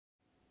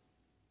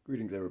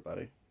Greetings,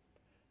 everybody.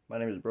 My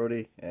name is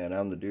Brody, and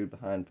I'm the dude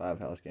behind Five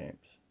House Games.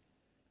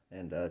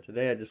 And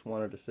today I just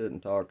wanted to sit and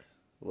talk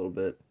a little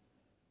bit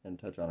and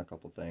touch on a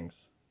couple things.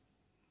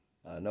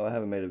 I know I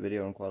haven't made a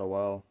video in quite a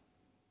while,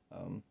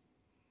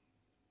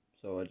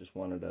 so I just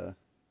wanted to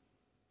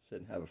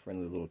sit and have a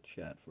friendly little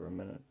chat for a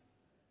minute,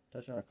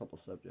 touch on a couple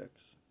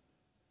subjects,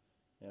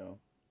 you know.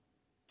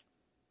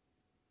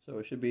 So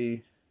it should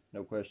be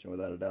no question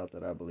without a doubt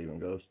that I believe in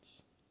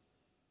ghosts,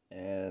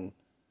 and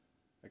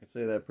I can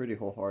say that pretty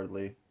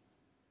wholeheartedly,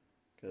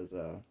 because,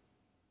 I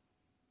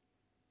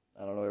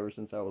don't know, ever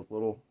since I was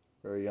little,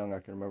 very young, I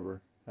can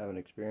remember having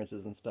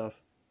experiences and stuff,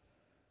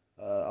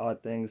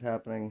 odd things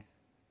happening.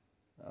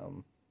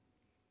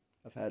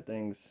 I've had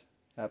things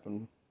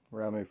happen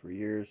around me for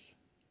years,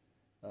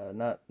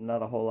 not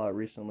a whole lot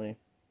recently,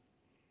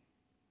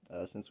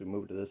 since we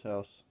moved to this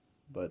house,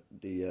 but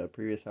the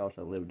previous house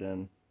I lived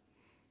in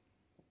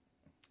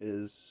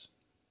is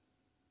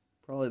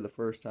probably the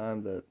first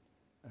time that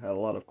I had a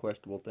lot of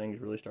questionable things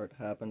really start to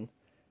happen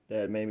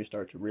that made me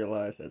start to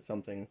realize that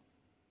something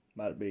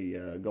might be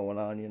going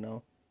on, you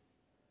know.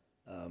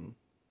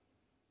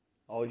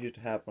 Always used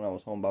to happen when I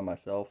was home by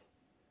myself.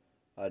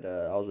 I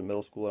was in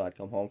middle school and I'd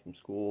come home from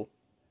school,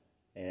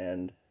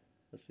 and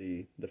let's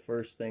see, the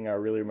first thing I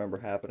really remember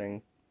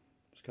happening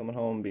was coming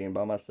home, being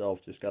by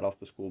myself, just got off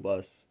the school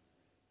bus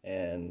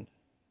and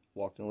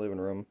walked in the living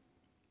room,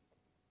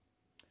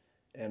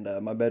 and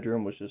my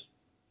bedroom was just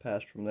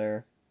past from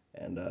there,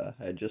 and I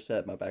had just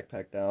set my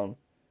backpack down,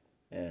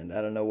 and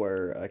out of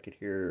nowhere I could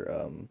hear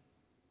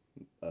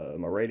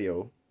my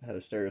radio. I had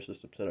a stereo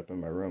system set up in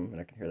my room, and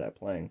I could hear that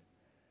playing.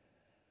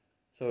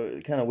 So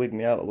it kind of wigged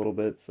me out a little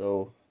bit,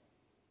 so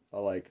I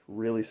like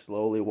really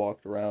slowly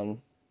walked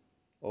around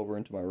over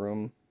into my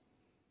room,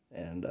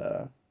 and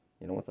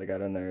once I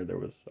got in there, there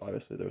was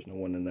no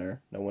one in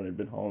there. No one had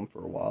been home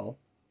for a while,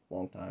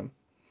 long time,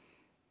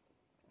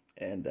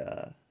 and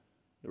the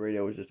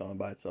radio was just on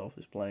by itself,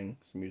 just playing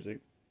some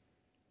music.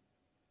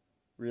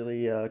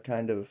 Really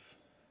kind of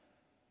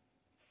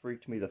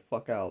freaked me the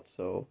fuck out,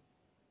 so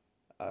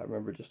I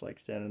remember just like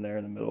standing there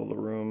in the middle of the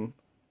room,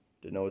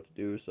 didn't know what to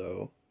do,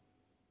 so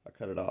I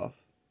cut it off,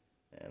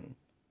 and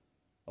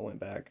I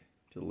went back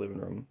to the living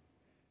room,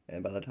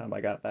 and by the time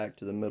I got back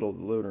to the middle of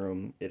the living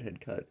room, it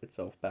had cut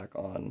itself back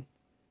on,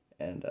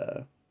 and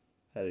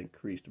had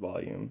increased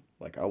volume.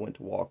 Like, I went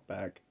to walk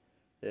back,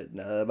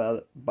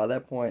 by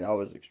that point, I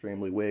was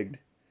extremely wigged,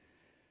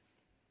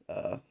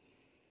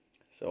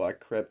 so I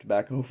crept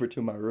back over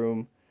to my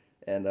room,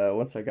 and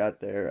once I got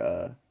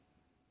there,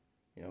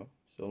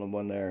 still no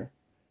one there.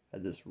 I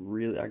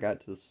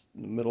got to the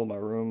middle of my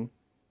room,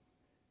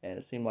 and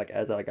it seemed like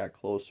as I got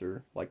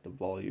closer, like the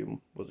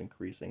volume was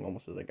increasing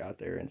almost as I got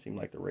there, and it seemed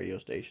like the radio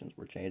stations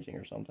were changing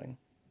or something.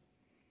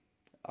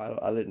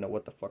 I didn't know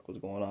what the fuck was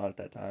going on at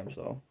that time,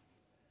 so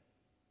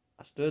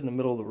I stood in the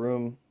middle of the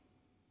room,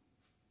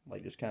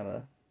 like just kind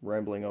of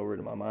rambling over it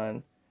in my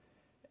mind,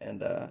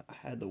 and I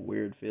had the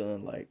weird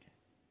feeling like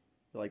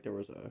there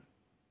was a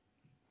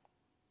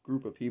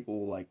group of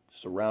people like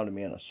surrounding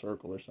me in a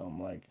circle or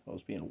something, like I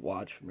was being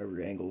watched from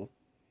every angle.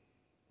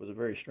 It was a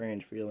very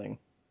strange feeling.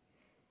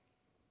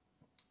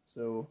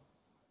 So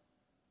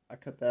I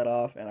cut that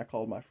off and I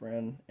called my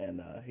friend,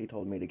 and he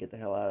told me to get the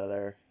hell out of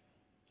there.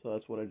 So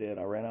that's what I did.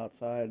 I ran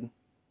outside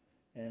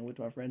and went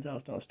to my friend's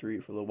house down the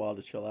street for a little while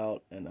to chill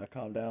out and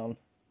calm down. And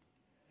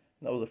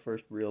that was the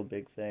first real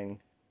big thing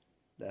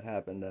that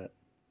happened that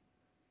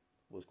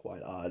was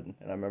quite odd.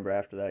 And I remember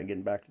after that,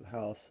 getting back to the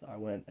house, I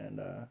went and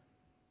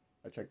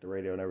I checked the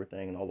radio and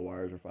everything, and all the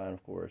wires were fine,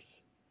 of course.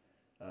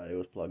 It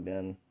was plugged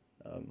in.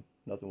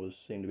 Nothing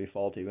seemed to be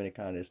faulty of any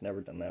kind. It's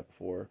never done that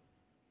before.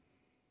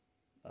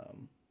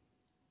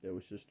 It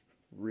was just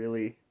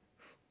really,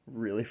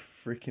 really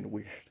freaking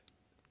weird.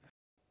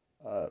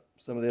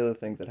 Some of the other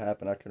things that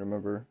happened I can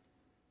remember.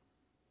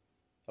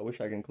 I wish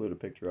I could include a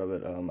picture of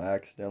it. I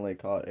accidentally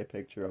caught a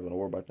picture of an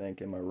orb, I think,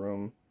 in my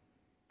room,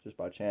 just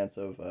by chance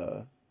of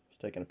was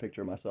taking a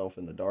picture of myself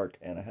in the dark,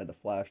 and I had the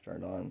flash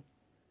turned on.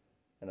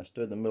 And I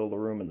stood in the middle of the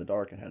room in the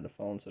dark and had the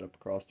phone set up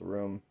across the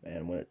room,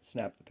 and when it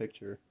snapped the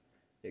picture,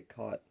 it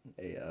caught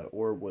a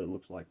orb, what it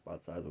looks like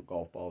about the size of a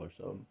golf ball or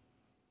so,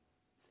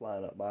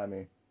 flying up by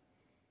me.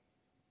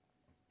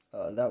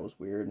 That was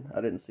weird.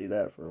 I didn't see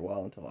that for a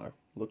while until I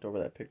looked over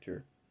that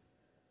picture.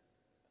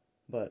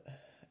 But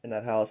in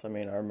that house, I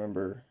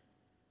remember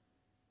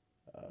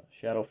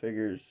shadow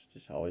figures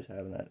just always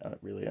having that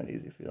really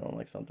uneasy feeling,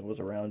 like something was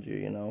around you,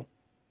 you know.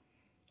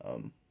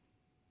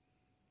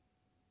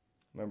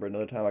 Remember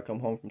another time I come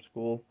home from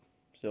school,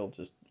 still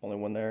just only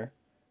one there.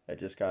 I had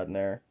just gotten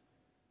there.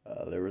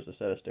 There was a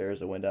set of stairs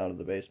that went down to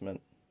the basement,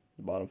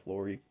 the bottom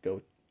floor. You could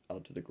go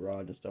out to the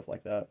garage and stuff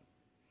like that.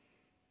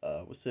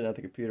 Was sitting at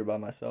the computer by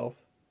myself,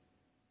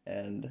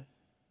 and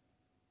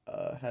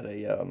had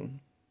a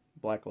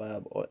black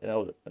lab,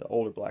 an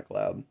older black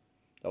lab.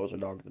 That was our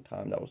dog at the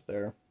time that was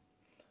there.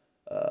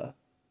 I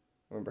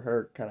remember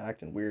her kind of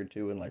acting weird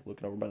too, and like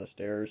looking over by the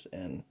stairs.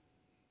 And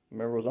I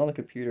remember I was on the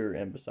computer,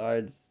 and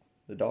besides,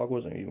 the dog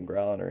wasn't even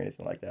growling or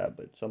anything like that,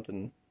 but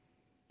something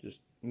just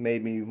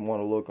made me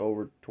want to look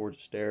over towards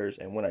the stairs.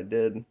 And when I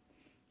did,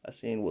 I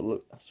seen what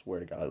looked, I swear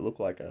to God, it looked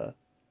like a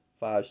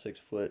 5, 6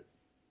 foot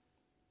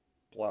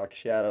black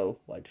shadow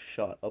like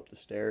shot up the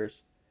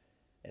stairs.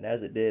 And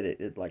as it did,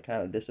 it like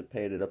kind of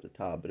dissipated up the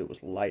top, but it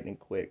was lightning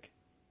quick.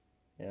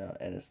 You know,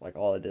 and it's like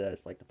all it did,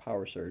 it's like the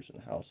power surge in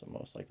the house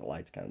almost, like the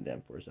lights kind of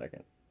dimmed for a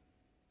second.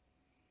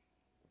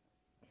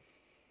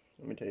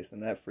 Let me tell you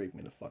something, that freaked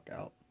me the fuck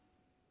out,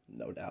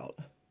 no doubt.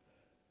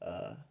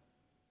 Uh,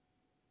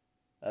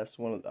 that's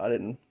one of, I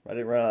didn't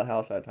run out of the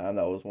house that time.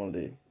 That was one of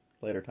the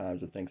later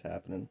times of things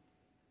happening,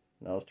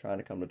 and I was trying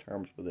to come to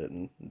terms with it.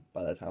 And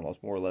by that time, I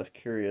was more or less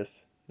curious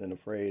than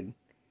afraid,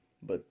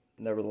 but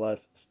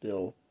nevertheless,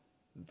 still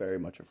very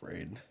much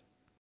afraid.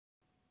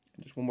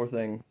 Just one more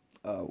thing.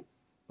 I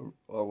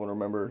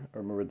remember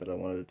that I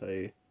wanted to tell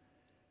you.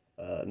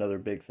 Another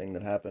big thing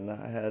that happened.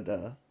 I had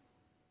it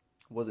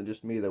wasn't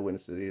just me that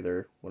witnessed it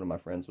either. One of my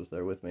friends was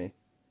there with me,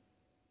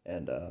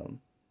 and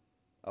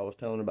I was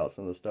telling him about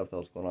some of the stuff that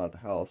was going on at the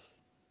house.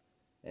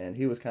 And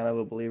he was kind of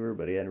a believer,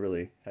 but he hadn't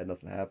really had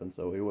nothing happen,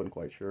 so he wasn't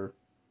quite sure.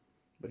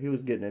 But he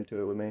was getting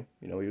into it with me.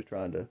 You know, he was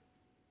trying to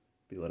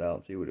feel it out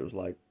and see what it was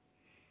like.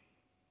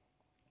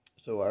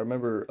 So I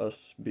remember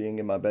us being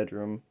in my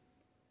bedroom,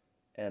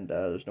 and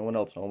there's no one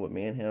else home but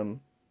me and him,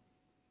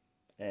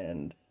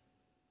 and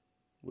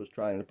was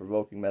trying the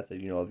provoking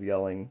method, you know, of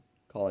yelling,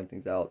 calling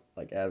things out,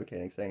 like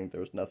advocating, saying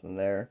there was nothing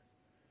there,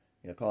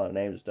 you know, calling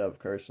names and stuff,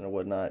 cursing and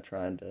whatnot,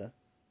 trying to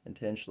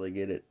intentionally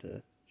get it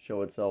to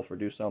show itself or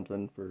do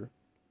something for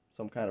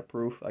some kind of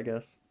proof, I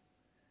guess.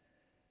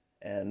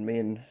 And me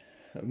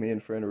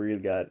and friend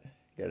Reed got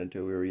into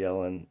it. We were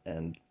yelling,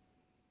 and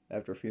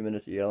after a few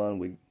minutes of yelling,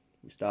 we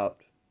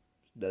stopped,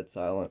 dead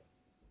silent.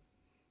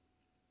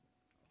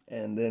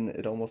 And then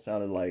it almost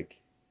sounded like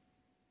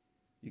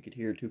you could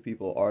hear two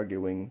people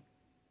arguing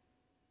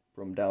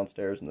from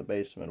downstairs in the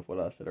basement of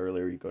what I said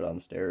earlier. You go down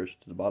the stairs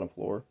to the bottom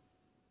floor.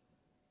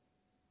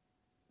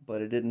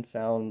 But it didn't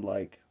sound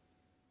like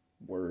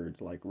words,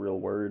 like real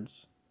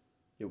words.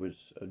 It was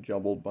a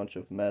jumbled bunch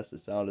of mess.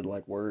 It sounded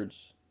like words,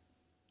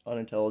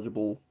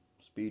 unintelligible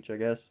speech, I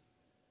guess.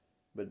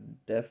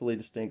 But definitely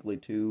distinctly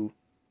two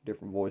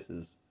different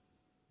voices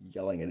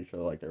yelling at each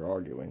other like they're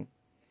arguing.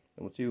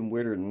 And what's even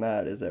weirder than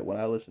that is that when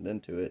I listened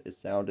into it, it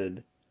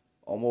sounded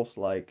almost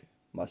like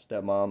my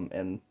stepmom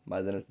and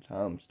my then at the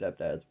time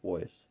stepdad's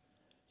voice.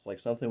 It's like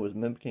something was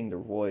mimicking their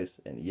voice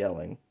and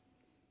yelling,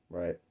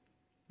 right?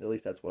 At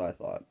least that's what I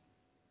thought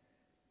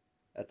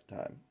at the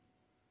time.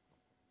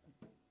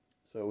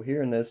 So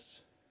hearing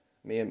this,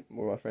 me and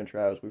my friend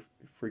Travis, we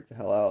freaked the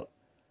hell out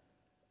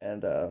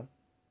and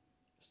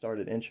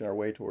started inching our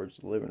way towards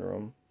the living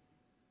room.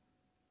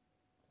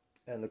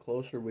 And the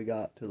closer we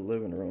got to the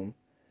living room,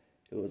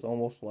 it was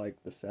almost like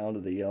the sound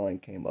of the yelling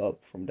came up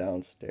from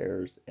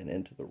downstairs and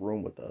into the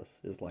room with us.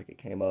 It's like it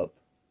came up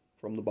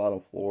from the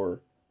bottom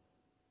floor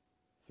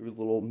through the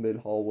little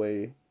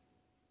mid-hallway in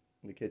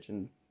the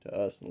kitchen to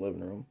us in the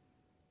living room.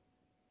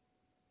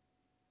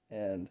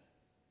 And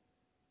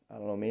I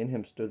don't know, me and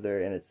him stood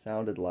there, and it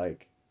sounded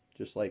like,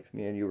 just like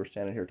me and you were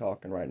standing here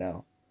talking right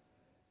now.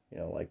 You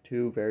know, like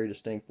two very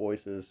distinct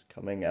voices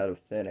coming out of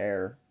thin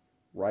air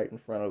right in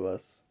front of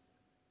us,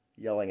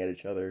 yelling at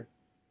each other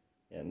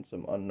in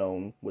some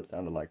unknown, what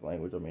sounded like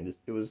language. I mean, it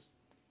sounded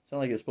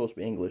like it was supposed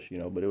to be English, you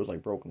know, but it was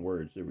like broken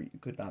words. You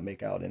could not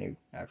make out any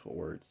actual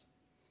words.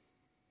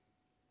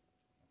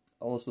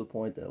 Almost to the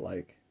point that,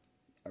 like,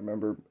 I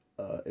remember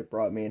it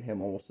brought me and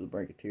him almost to the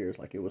brink of tears.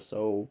 Like, it was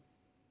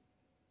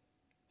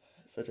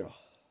such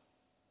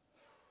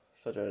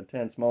an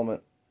intense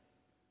moment.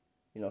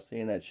 You know,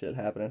 seeing that shit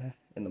happening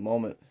in the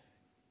moment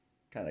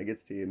kind of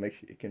gets to you.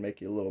 It can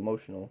make you a little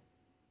emotional.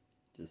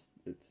 It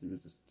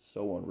was just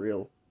so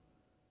unreal.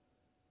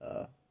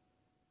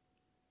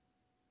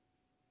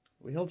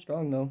 We held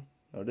strong though.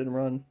 No, it didn't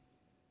run,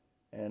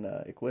 and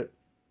it quit.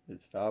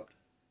 It stopped,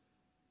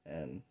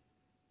 and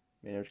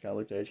me and him just kind of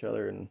looked at each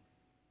other and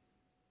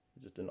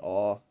just in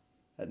awe.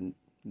 Had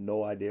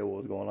no idea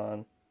what was going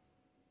on.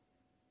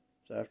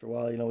 So after a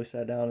while, you know, we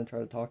sat down and tried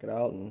to talk it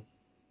out and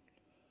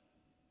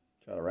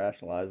try to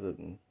rationalize it.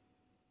 And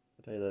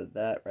I'll tell you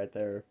that right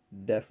there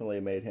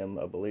definitely made him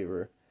a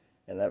believer,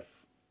 and that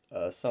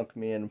sunk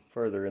me in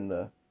further in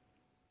the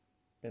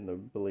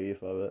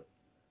belief of it,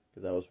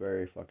 because that was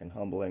very fucking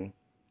humbling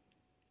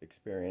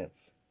experience.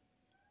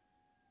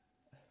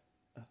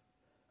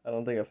 I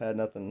don't think I've had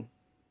nothing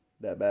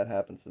that bad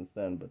happen since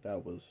then, but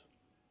that was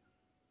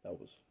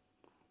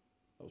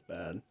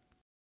bad.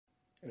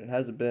 And it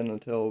hasn't been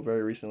until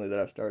very recently that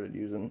I started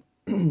using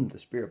the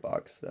spirit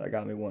box that I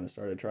got me one and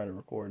started trying to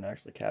record and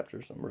actually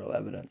capture some real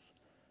evidence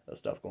of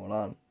stuff going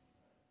on.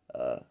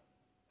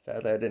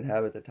 Sadly, I didn't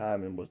have it at the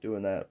time and was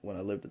doing that when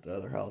I lived at the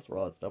other house where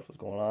all that stuff was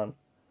going on.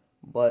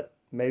 But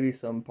maybe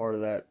some part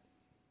of that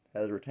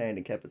has retained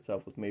and kept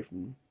itself with me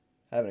from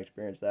having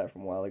experienced that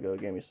from a while ago.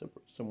 It gave me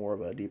some more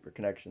of a deeper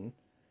connection,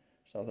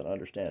 something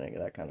understanding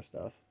of that kind of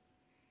stuff.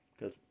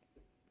 Because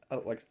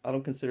I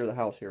don't consider the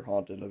house here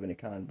haunted of any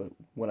kind, but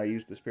when I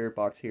use the spirit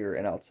box here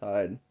and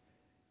outside,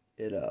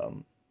 it's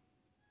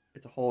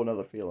a whole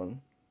another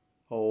feeling,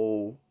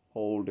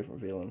 whole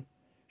different feeling.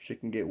 Shit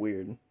can get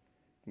weird.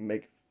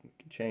 Can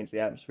change the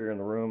atmosphere in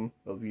the room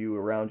of you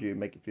around you,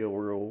 make you feel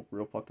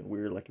real fucking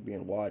weird, like you're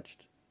being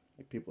watched,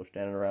 like people are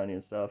standing around you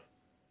and stuff.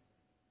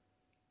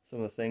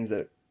 Some of the things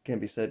that can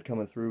be said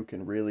coming through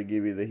can really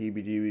give you the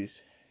heebie-jeebies,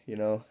 you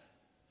know.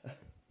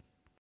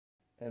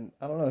 And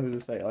I don't know who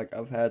to say. Like,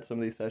 I've had some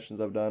of these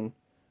sessions I've done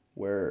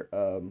where I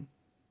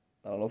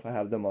don't know if I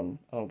have them on.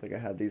 I don't think I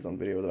have these on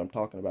video that I'm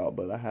talking about,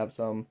 but I have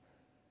some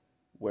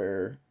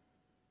where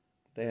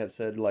they have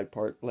said like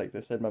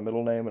they said my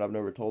middle name and I've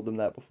never told them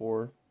that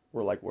before,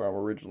 or like where I'm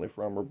originally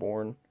from or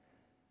born,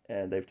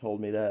 and they've told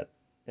me that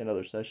in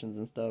other sessions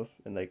and stuff,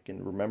 and they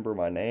can remember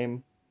my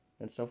name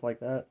and stuff like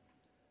that.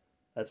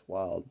 That's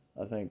wild.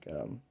 I think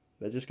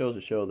that just goes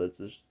to show that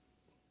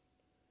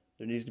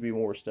there needs to be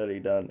more study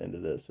done into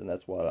this, and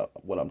that's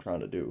what I'm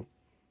trying to do.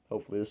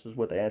 Hopefully, this is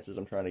what the answers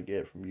I'm trying to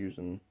get from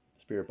using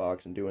Spirit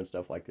Box and doing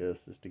stuff like this,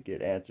 is to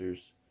get answers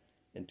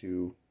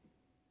into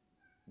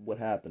what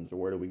happens or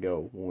where do we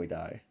go when we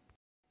die.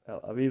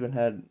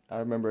 I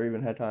remember I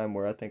even had time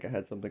where I think I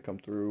had something come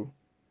through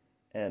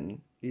and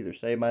either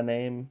say my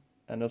name.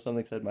 I know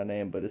something said my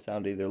name, but it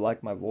sounded either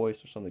like my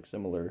voice or something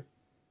similar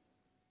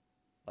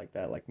like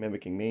that, like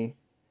mimicking me.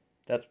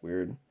 That's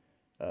weird.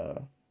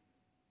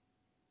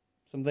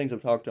 Some things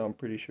I've talked to, I'm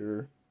pretty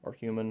sure, are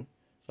human.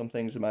 Some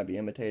things that might be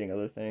imitating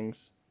other things,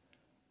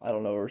 I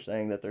don't know, or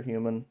saying that they're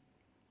human.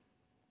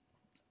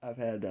 I've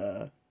had,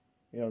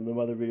 in the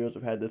other videos,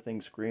 I've had the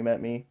things scream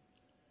at me,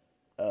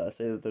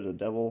 say that there's a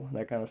devil and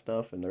that kind of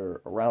stuff, and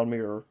they're around me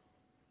or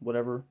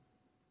whatever.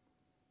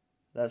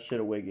 That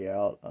shit'll wig you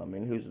out. I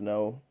mean, who's to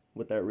know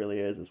what that really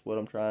is? It's what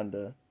I'm trying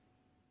to.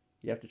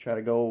 You have to try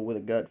to go with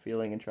a gut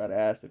feeling and try to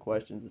ask the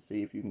questions to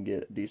see if you can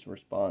get a decent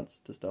response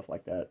to stuff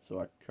like that. So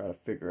I try to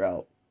figure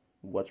out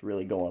what's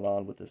really going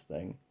on with this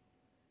thing,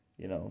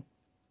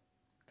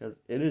 because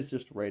it is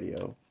just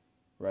radio,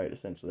 right?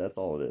 Essentially, that's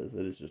all it is.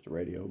 It is just a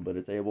radio, but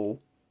it's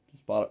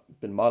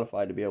been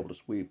modified to be able to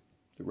sweep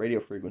the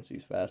radio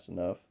frequencies fast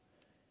enough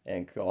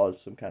and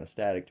cause some kind of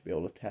static to be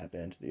able to tap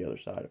into the other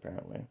side,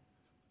 apparently.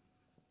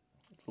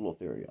 It's a little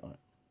theory on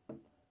it.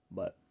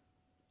 But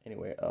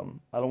anyway,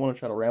 I don't want to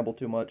try to ramble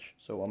too much,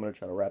 so I'm going to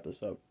try to wrap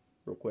this up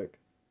real quick.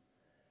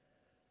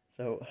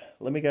 So,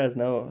 let me guys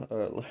know,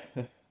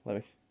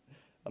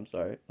 I'm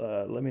sorry,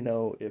 let me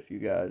know if you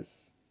guys,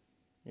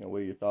 what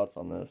are your thoughts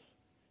on this?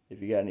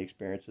 If you got any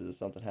experiences, if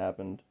something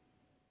happened,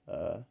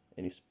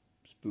 any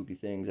spooky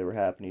things ever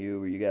happened to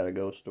you, or you got a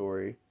ghost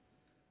story,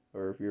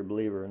 or if you're a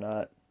believer or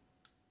not,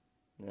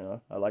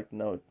 I'd like to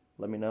know.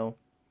 Let me know.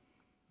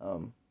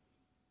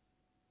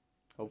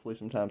 Hopefully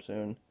sometime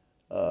soon,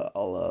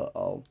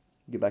 I'll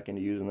get back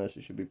into using this.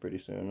 It should be pretty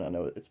soon. I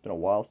know it's been a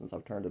while since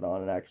I've turned it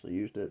on and actually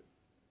used it.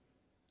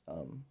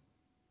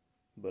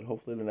 But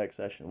hopefully the next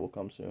session will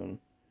come soon,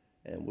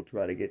 and we'll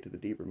try to get to the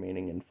deeper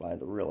meaning and find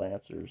the real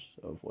answers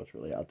of what's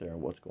really out there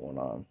and what's going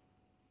on.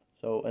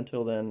 So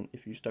until then,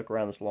 if you stuck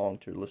around this long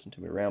to listen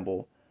to me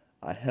ramble,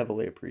 I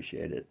heavily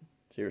appreciate it.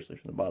 Seriously,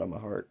 from the bottom of my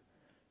heart.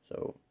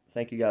 So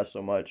thank you guys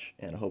so much,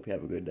 and I hope you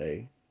have a good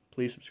day.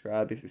 Please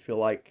subscribe if you feel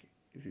like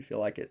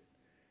it.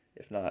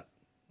 If not,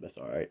 that's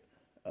all right.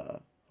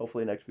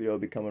 Hopefully next video will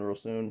be coming real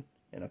soon,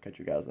 and I'll catch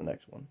you guys in the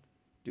next one.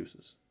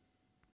 Deuces.